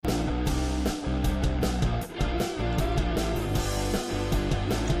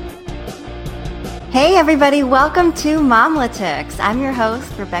Hey everybody, welcome to Momletics. I'm your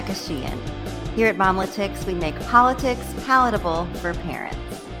host, Rebecca Sheehan. Here at Momletics, we make politics palatable for parents.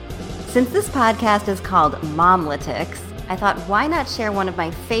 Since this podcast is called Momletics, I thought why not share one of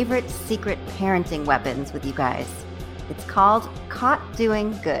my favorite secret parenting weapons with you guys. It's called Caught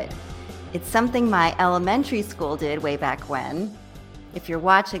Doing Good. It's something my elementary school did way back when. If you're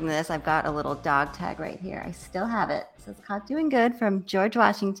watching this, I've got a little dog tag right here. I still have it. It says Caught Doing Good from George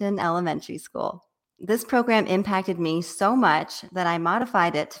Washington Elementary School. This program impacted me so much that I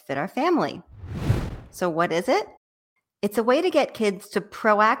modified it to fit our family. So what is it? It's a way to get kids to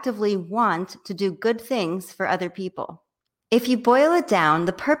proactively want to do good things for other people. If you boil it down,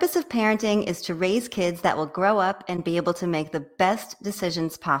 the purpose of parenting is to raise kids that will grow up and be able to make the best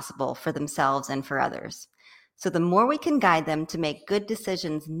decisions possible for themselves and for others. So the more we can guide them to make good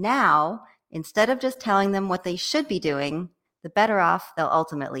decisions now, instead of just telling them what they should be doing, the better off they'll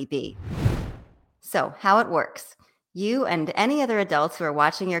ultimately be. So how it works. You and any other adults who are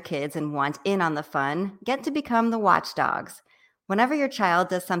watching your kids and want in on the fun get to become the watchdogs. Whenever your child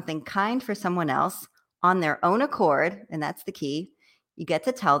does something kind for someone else on their own accord, and that's the key, you get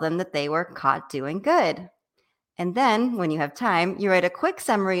to tell them that they were caught doing good. And then, when you have time, you write a quick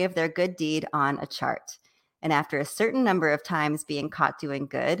summary of their good deed on a chart. And after a certain number of times being caught doing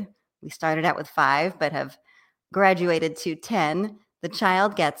good, we started out with 5 but have graduated to 10, the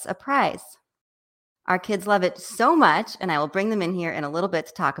child gets a prize. Our kids love it so much, and I will bring them in here in a little bit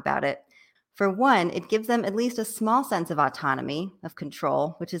to talk about it. For one, it gives them at least a small sense of autonomy, of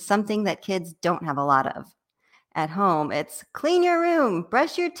control, which is something that kids don't have a lot of. At home, it's clean your room,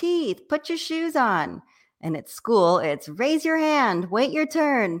 brush your teeth, put your shoes on. And at school, it's raise your hand, wait your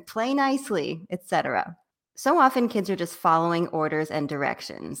turn, play nicely, etc. So often kids are just following orders and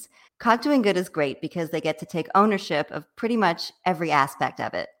directions. Caught Doing Good is great because they get to take ownership of pretty much every aspect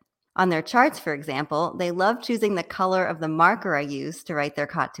of it. On their charts, for example, they love choosing the color of the marker I use to write their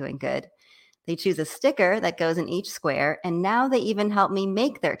Caught Doing Good. They choose a sticker that goes in each square, and now they even help me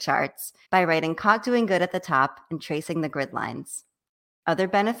make their charts by writing Caught Doing Good at the top and tracing the grid lines. Other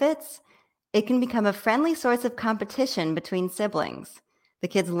benefits? It can become a friendly source of competition between siblings. The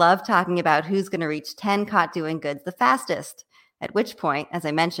kids love talking about who's going to reach 10 Caught Doing Goods the fastest, at which point, as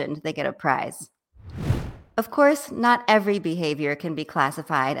I mentioned, they get a prize. Of course, not every behavior can be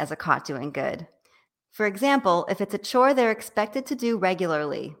classified as a caught doing good. For example, if it's a chore they're expected to do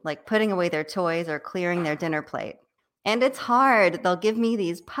regularly, like putting away their toys or clearing their dinner plate, and it's hard, they'll give me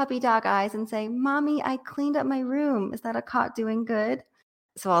these puppy dog eyes and say, "Mommy, I cleaned up my room. Is that a caught doing good?"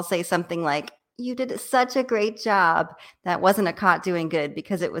 So I'll say something like, "You did such a great job. That wasn't a caught doing good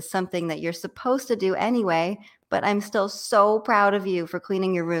because it was something that you're supposed to do anyway, but I'm still so proud of you for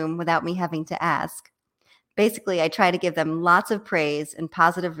cleaning your room without me having to ask." Basically, I try to give them lots of praise and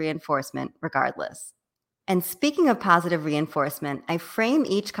positive reinforcement regardless. And speaking of positive reinforcement, I frame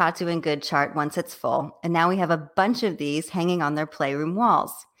each Caught Doing Good chart once it's full, and now we have a bunch of these hanging on their playroom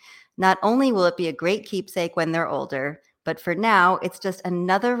walls. Not only will it be a great keepsake when they're older, but for now, it's just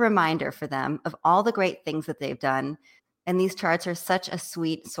another reminder for them of all the great things that they've done, and these charts are such a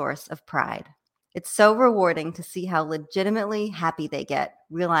sweet source of pride. It's so rewarding to see how legitimately happy they get,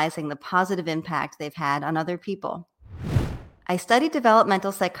 realizing the positive impact they've had on other people. I studied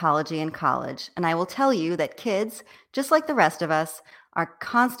developmental psychology in college, and I will tell you that kids, just like the rest of us, are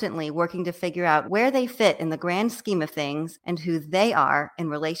constantly working to figure out where they fit in the grand scheme of things and who they are in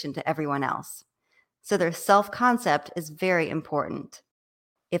relation to everyone else. So their self-concept is very important.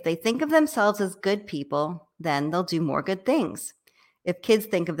 If they think of themselves as good people, then they'll do more good things. If kids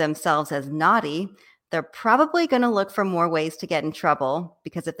think of themselves as naughty, they're probably going to look for more ways to get in trouble,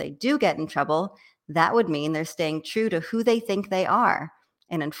 because if they do get in trouble, that would mean they're staying true to who they think they are,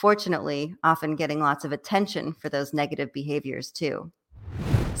 and unfortunately, often getting lots of attention for those negative behaviors too.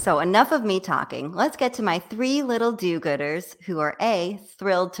 So enough of me talking. Let's get to my 3 little do-gooders who are A,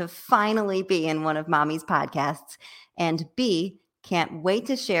 thrilled to finally be in one of Mommy's podcasts, and B, can't wait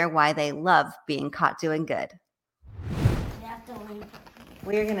to share why they love being caught doing good.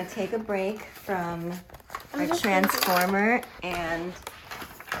 We're going to take a break from our Transformer and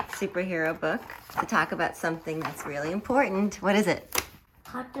superhero book to talk about something that's really important. What is it?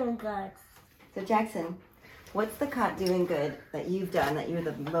 Caught Doing Good. So Jackson, what's the caught doing good that you've done that you're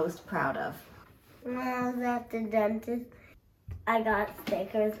the most proud of? When I was at the dentist, I got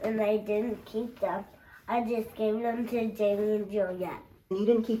stickers and I didn't keep them. I just gave them to Jamie and Juliet. You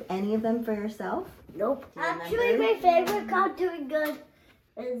didn't keep any of them for yourself? Nope. Actually, my favorite Caught Doing Good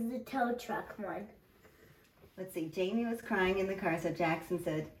is the tow truck one. Let's see, Jamie was crying in the car, so Jackson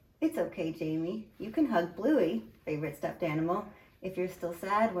said, "It's okay, Jamie. You can hug Bluey, favorite stuffed animal, if you're still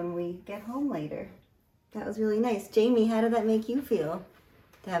sad when we get home later." That was really nice. Jamie, how did that make you feel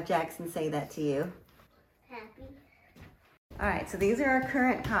to have Jackson say that to you? Happy. All right, so these are our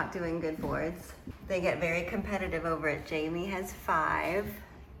current Caught Doing Good boards. They get very competitive over it. Jamie has 5,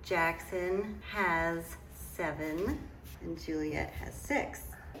 Jackson has 7, and Juliet has 6.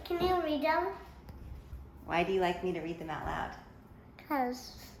 Can you read them? Why do you like me to read them out loud?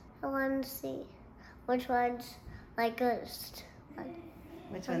 Because I want to see which one's my good one.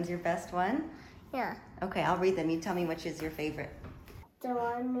 Which one's your best one? Yeah. Okay, I'll read them. You tell me which is your favorite. The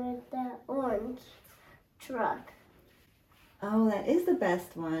one with the orange truck. Oh, that is the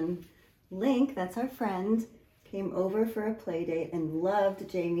best one. Link, that's our friend, came over for a play date and loved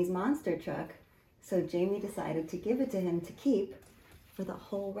Jamie's monster truck. So Jamie decided to give it to him to keep for the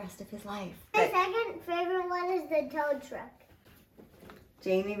whole rest of his life. My second favorite one is the tow truck.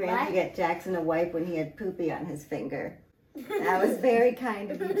 Jamie ran to get Jackson a wipe when he had poopy on his finger. That was very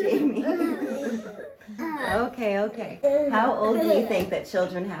kind of you, Jamie. Okay. How old do you think that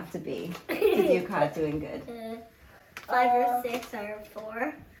children have to be to do Caught Doing Good? 5 or 6 or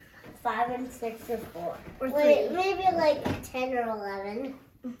 4. 5 and 6 or 4. Or 3. Wait, maybe like 10 or 11.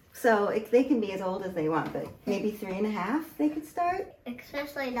 So they can be as old as they want, but maybe 3.5 they could start?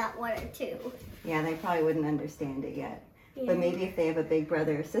 Especially not 1 or 2. Yeah, they probably wouldn't understand it yet. Yeah. But maybe if they have a big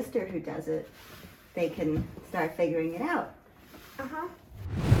brother or sister who does it, they can start figuring it out. Uh-huh.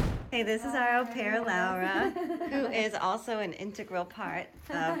 Hey, this is our au pair, Laura, who is also an integral part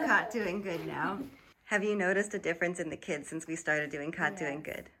of Caught Doing Good now. Have you noticed a difference in the kids since we started doing Caught Doing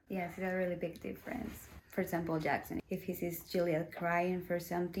Good? Yes, it's a really big difference. For example, Jackson, if he sees Juliet crying for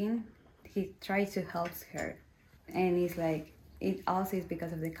something, he tries to help her. And it's like, it also is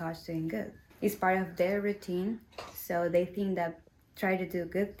because of the Caught Doing Good. It's part of their routine, so they think that try to do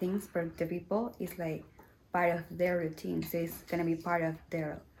good things for the people is like part of their routine. So it's gonna be part of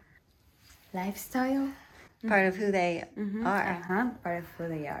their lifestyle. Part of who they are. Part of who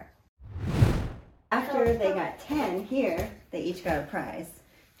they are. After they got 10 here, they each got a prize.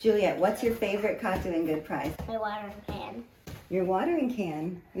 Juliet, what's your favorite Caught Doing Good prize? My watering can. Your watering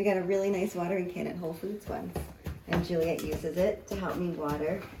can. We got a really nice watering can at Whole Foods once. And Juliet uses it to help me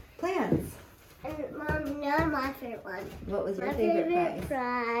water plants. And Mom, now my favorite one. What was your My favorite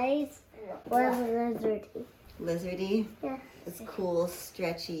prize was Lizardy. Lizardy? Yeah. This cool,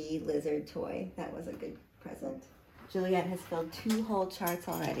 stretchy lizard toy. That was a good present. Juliet has filled 2 whole charts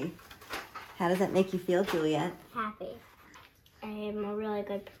already. How does that make you feel, Juliet? Happy. I am a really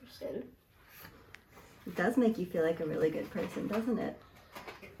good person. It does make you feel like a really good person, doesn't it?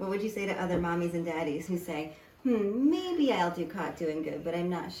 What would you say to other mommies and daddies who say, maybe I'll do Caught Doing Good, but I'm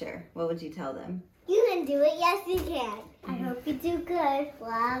not sure? What would you tell them? You can do it. Yes, you can. I hope you do good.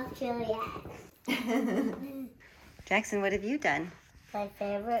 Love, Juliet. Jackson, what have you done? My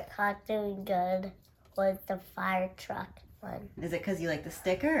favorite Caught Doing Good was the fire truck one. Is it because you like the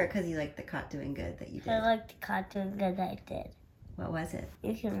sticker or because you like the Caught Doing Good that you did? I like the Caught Doing Good I did. What was it?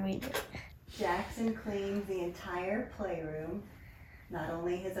 You can read it. Jackson cleans the entire playroom, not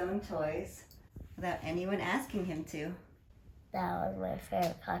only his own toys, without anyone asking him to. That was my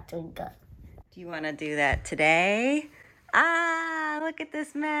favorite Caught Doing Good. Do you want to do that today? Ah, look at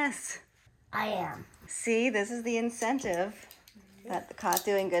this mess. I am. See, this is the incentive that the Caught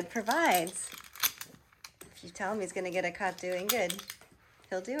Doing Good provides. If you tell him he's going to get a Caught Doing Good,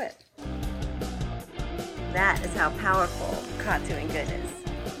 he'll do it. That is how powerful Caught Doing Good is.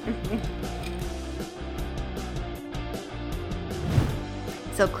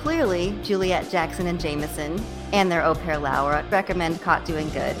 So clearly, Juliet, Jackson, and Jameson, and their au pair Laura, recommend Caught Doing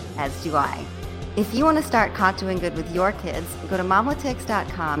Good, as do I. If you want to start Caught Doing Good with your kids, go to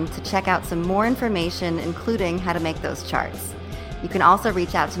momletics.com to check out some more information, including how to make those charts. You can also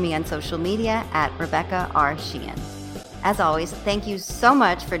reach out to me on social media at Rebecca R. Sheehan. As always, thank you so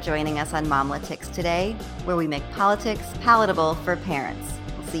much for joining us on Momletics today, where we make politics palatable for parents.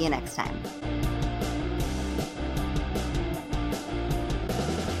 We'll see you next time.